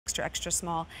extra, extra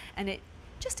small, and it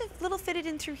just a little fitted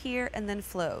in through here and then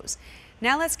flows.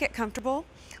 Now let's get comfortable,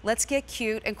 let's get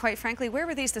cute, and quite frankly, where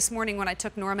were these this morning when I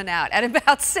took Norman out? At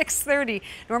about 6:30.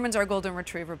 Norman's our golden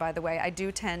retriever, by the way. I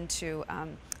do tend to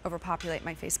overpopulate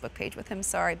my Facebook page with him,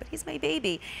 sorry, but he's my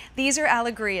baby. These are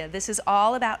Alegria. This is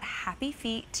all about happy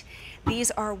feet.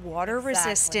 These are water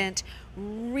resistant,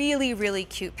 really, really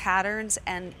cute patterns,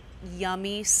 and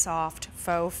yummy, soft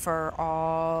faux fur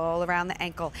all around the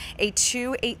ankle. A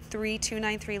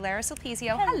 283293 Lara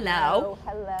Sulpizio. Hello.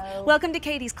 Hello. Welcome to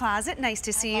Katie's Closet. Nice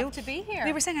to see you. Love to be here.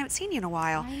 We were saying I haven't seen you in a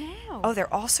while. I know. Oh,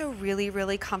 they're also really,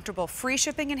 really comfortable. Free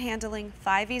shipping and handling,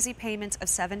 5 easy payments of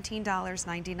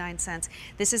 $17.99.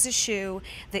 This is a shoe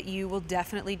that you will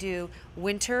definitely do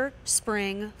winter,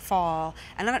 spring, fall,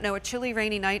 and I don't know, a chilly,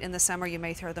 rainy night in the summer, you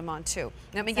may throw them on too.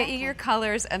 Let me get you your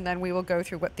colors, and then we will go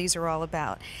through what these are all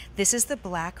about. This is the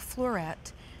black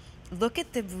floret. Look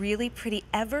at the really pretty,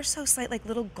 ever so slight, like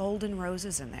little golden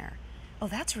roses in there. Oh,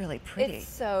 that's really pretty. It's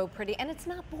so pretty, and it's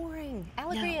not boring.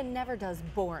 Alegria never does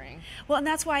boring. Well, and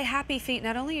that's why happy feet,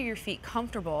 not only are your feet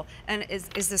comfortable, and is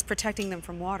this protecting them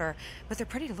from water, but they're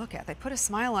pretty to look at. They put a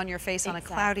smile on your face on a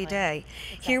cloudy day.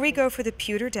 Here we go for the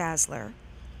Pewter Dazzler.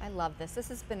 I love this. This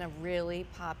has been a really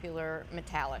popular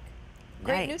metallic.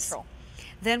 Great neutral.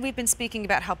 Then we've been speaking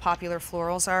about how popular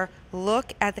florals are.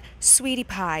 Look at the Sweetie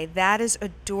Pie. That is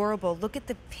adorable. Look at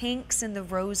the pinks and the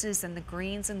roses and the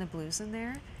greens and the blues in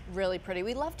there. Really pretty.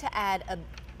 We love to add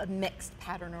a mixed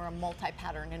pattern or a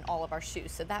multi-pattern in all of our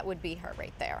shoes, so that would be her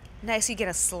right there. Nice, you get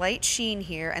a slight sheen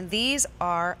here, and these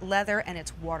are leather, and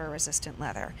it's water-resistant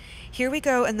leather. Here we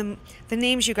go, and the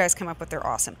names you guys come up with, they're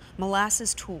awesome.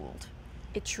 Molasses Tooled.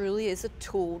 It truly is a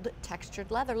tooled,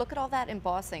 textured leather. Look at all that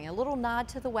embossing. A little nod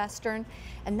to the Western,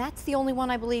 and that's the only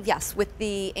one, I believe, yes, with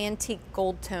the antique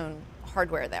gold tone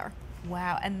hardware there.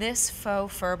 Wow, and this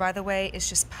faux fur, by the way, is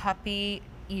just puppy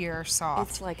ear soft.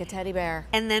 It's like a teddy bear.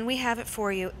 And then we have it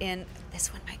for you in,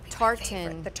 this one might be tartan. my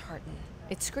favorite, the tartan.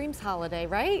 It screams holiday,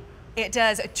 right? It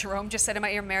does. Jerome just said in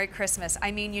my ear, Merry Christmas.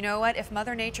 I mean, you know what? If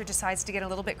Mother Nature decides to get a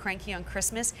little bit cranky on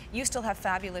Christmas, you still have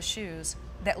fabulous shoes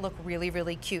that look really,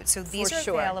 really cute. So these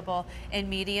are available in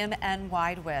medium and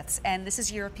wide widths. And this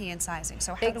is European sizing.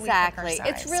 So how do we pick our size?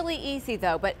 It's really easy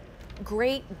though, but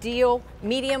great deal.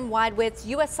 Medium, wide widths.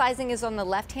 US sizing is on the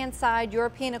left-hand side.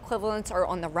 European equivalents are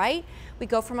on the right. We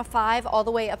go from a 5 all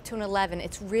the way up to an 11.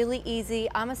 It's really easy.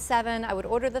 I'm a 7. I would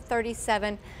order the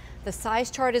 37. The size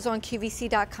chart is on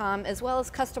QVC.com, as well as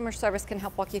customer service can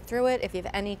help walk you through it if you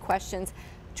have any questions.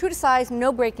 True to size,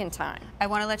 no break-in time. I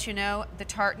want to let you know the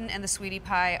tartan and the Sweetie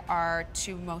Pie are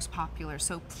two most popular,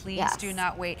 so please do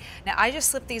not wait. Now, I just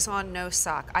slipped these on no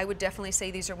sock. I would definitely say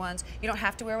these are ones you don't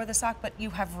have to wear with a sock, but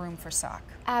you have room for sock.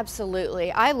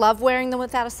 Absolutely. I love wearing them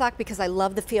without a sock because I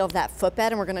love the feel of that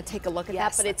footbed, and we're going to take a look at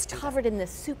that. But it's covered in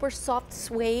this super soft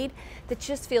suede that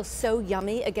just feels so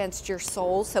yummy against your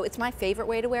soles. So it's my favorite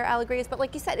way to wear Alegrias. But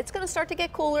like you said, it's going to start to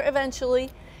get cooler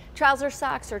eventually. Trousers,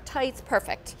 socks, or tights,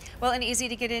 perfect. Well, and easy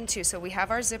to get into. So we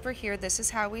have our zipper here. This is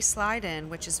how we slide in,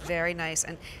 which is very nice.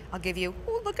 And I'll give you,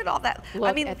 ooh, look at all that.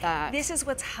 Look at that. This is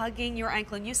what's hugging your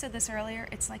ankle. And you said this earlier,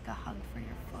 it's like a hug for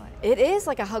your foot. It is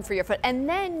like a hug for your foot. And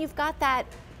then you've got that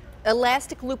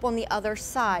elastic loop on the other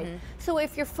side. So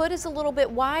if your foot is a little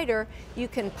bit wider, you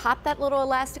can pop that little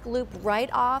elastic loop right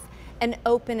off and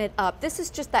open it up. This is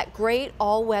just that great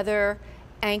all-weather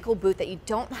ankle boot that you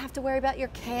don't have to worry about your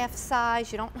calf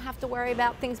size. You don't have to worry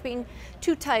about things being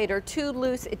too tight or too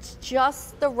loose. It's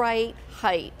just the right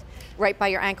height right by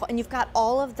your ankle, and you've got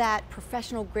all of that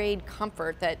professional grade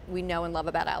comfort that we know and love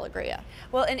about Alegria.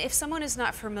 Well, and if someone is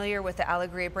not familiar with the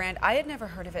Alegria brand, I had never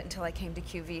heard of it until I came to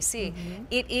QVC.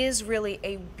 It is really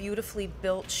a beautifully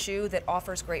built shoe that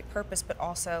offers great purpose, but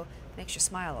also makes you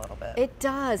smile a little bit. It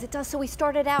does, it does. So we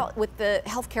started out with the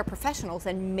healthcare professionals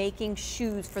and making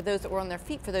shoes for those that were on their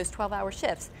feet for those 12-hour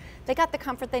shifts. They got the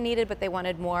comfort they needed, but they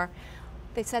wanted more.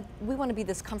 They said, we want to be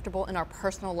this comfortable in our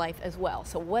personal life as well.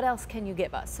 So what else can you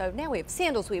give us? So now we have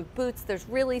sandals, we have boots, there's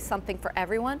really something for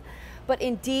everyone. But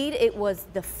indeed, it was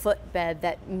the footbed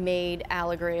that made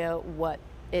Alegria what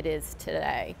it is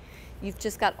today. You've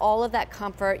just got all of that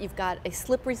comfort. You've got a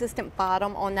slip-resistant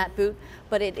bottom on that boot,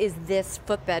 but it is this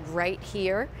footbed right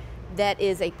here that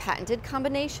is a patented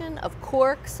combination of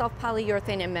cork, soft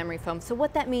polyurethane, and memory foam. So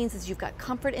what that means is you've got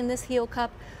comfort in this heel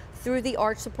cup through the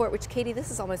arch support, which, Katie,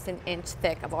 this is almost an inch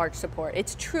thick of arch support.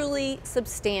 It's truly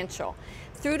substantial.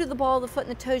 Through to the ball of the foot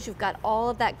and the toes, you've got all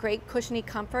of that great cushiony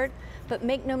comfort, but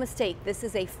make no mistake, this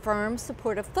is a firm,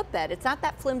 supportive footbed. It's not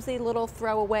that flimsy little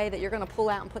throwaway that you're gonna pull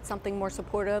out and put something more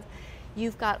supportive.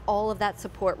 you've got all of that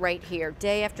support right here,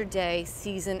 day after day,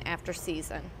 season after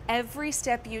season. Every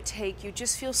step you take, you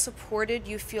just feel supported,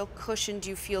 you feel cushioned,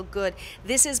 you feel good.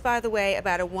 This is, by the way,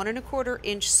 about a 1¼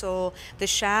 inch sole. The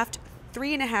shaft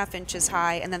 3½ inches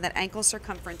high, and then that ankle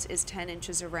circumference is 10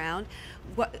 inches around.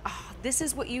 This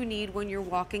is what you need when you're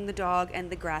walking the dog and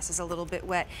the grass is a little bit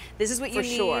wet. This is what you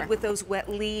need with those wet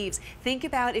leaves. Think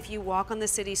about if you walk on the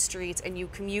city streets and you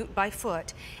commute by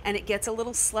foot and it gets a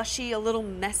little slushy, a little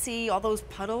messy, all those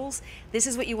puddles. This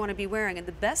is what you want to be wearing. And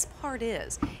the best part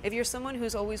is, if you're someone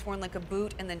who's always worn like a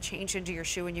boot and then changed into your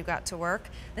shoe when you got to work,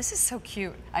 this is so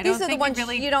cute. These are the ones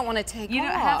you don't want to take off. You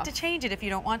don't have to change it if you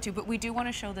don't want to, but we do want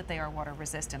to show that they are water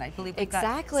resistant. I believe we've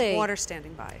got some water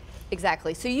standing by.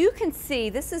 Exactly. So you can see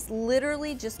this is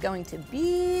literally just going to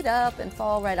bead up and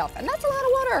fall right off. And that's a lot of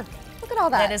water. Look at all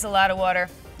that. That is a lot of water.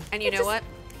 And you know what?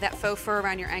 That faux fur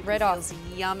around your ankle feels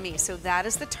yummy. So that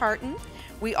is the tartan.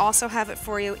 We also have it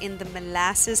for you in the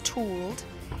molasses tooled.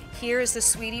 Here is the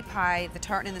sweetie pie. The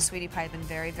tartan and the sweetie pie have been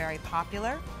very, very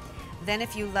popular. Then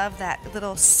if you love that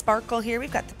little sparkle here,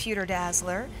 we've got the pewter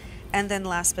dazzler. And then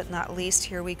last but not least,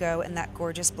 here we go in that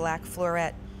gorgeous black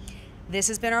floret. This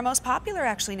has been our most popular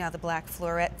actually now, the black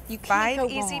floret. You can't 5 go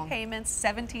easy wrong. payments,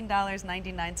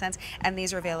 $17.99, and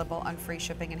these are available on free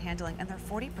shipping and handling, and they're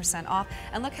 40% off.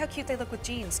 And look how cute they look with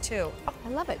jeans too. Oh, I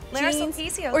love it.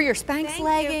 Jeans, or your Spanx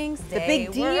leggings, the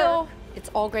big deal. It's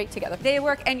all great together. They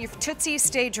work, and your tootsies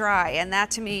stay dry, and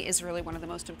that to me is really one of the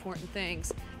most important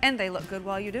things. And they look good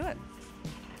while you do it.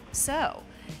 So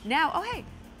now, oh hey,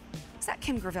 is that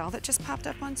Kim Gravel that just popped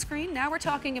up on screen? Now we're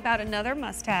talking about another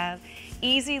must-have,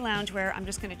 easy loungewear. I'm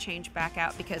just going to change back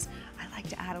out because I like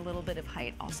to add a little bit of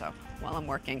height also while I'm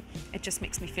working. It just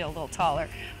makes me feel a little taller.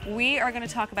 We are going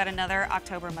to talk about another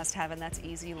October must-have, and that's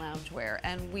easy loungewear.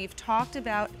 And we've talked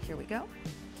about, here we go,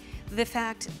 the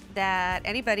fact that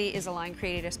anybody is a line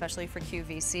created, especially for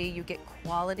QVC. You get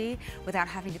quality without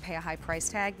having to pay a high price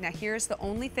tag. Now here's the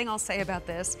only thing I'll say about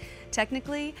this.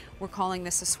 Technically, we're calling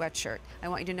this a sweatshirt. I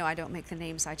want you to know I don't make the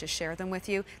names, I just share them with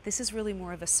you. This is really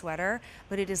more of a sweater,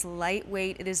 but it is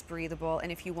lightweight, it is breathable, and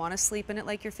if you want to sleep in it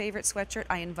like your favorite sweatshirt,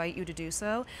 I invite you to do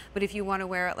so. But if you want to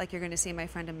wear it like you're going to see my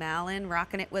friend Amalin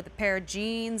rocking it with a pair of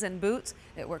jeans and boots,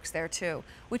 it works there too,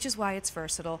 which is why it's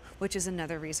versatile, which is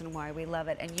another reason why we love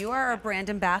it. And you are a brand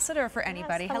ambassador for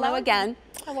anybody. Yes, Hello again.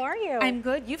 How are you? I'm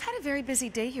good. You've had a very busy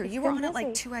day here. You were on at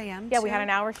like 2 a.m. Yeah, we had an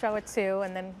hour show at 2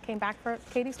 and then came back for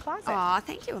Katie's Closet. Aw,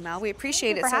 thank you, Amal. We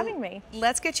appreciate it. Thank you for having me.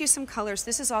 Let's get you some colors.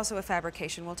 This is also a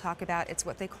fabrication we'll talk about. It's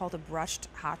what they call the brushed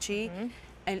hachi.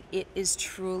 And it is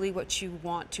truly what you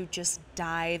want to just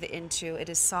dive into. It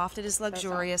is soft, it is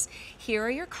luxurious. Here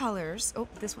are your colors. Oh,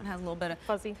 this one has a little bit of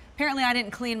fuzzy. Apparently I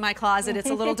didn't clean my closet.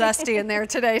 It's a little dusty in there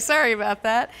today. Sorry about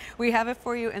that. We have it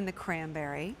for you in the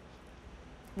cranberry.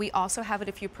 We also have it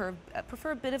if you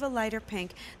prefer a bit of a lighter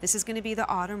pink. This is going to be the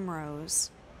autumn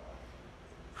rose.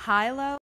 High-low.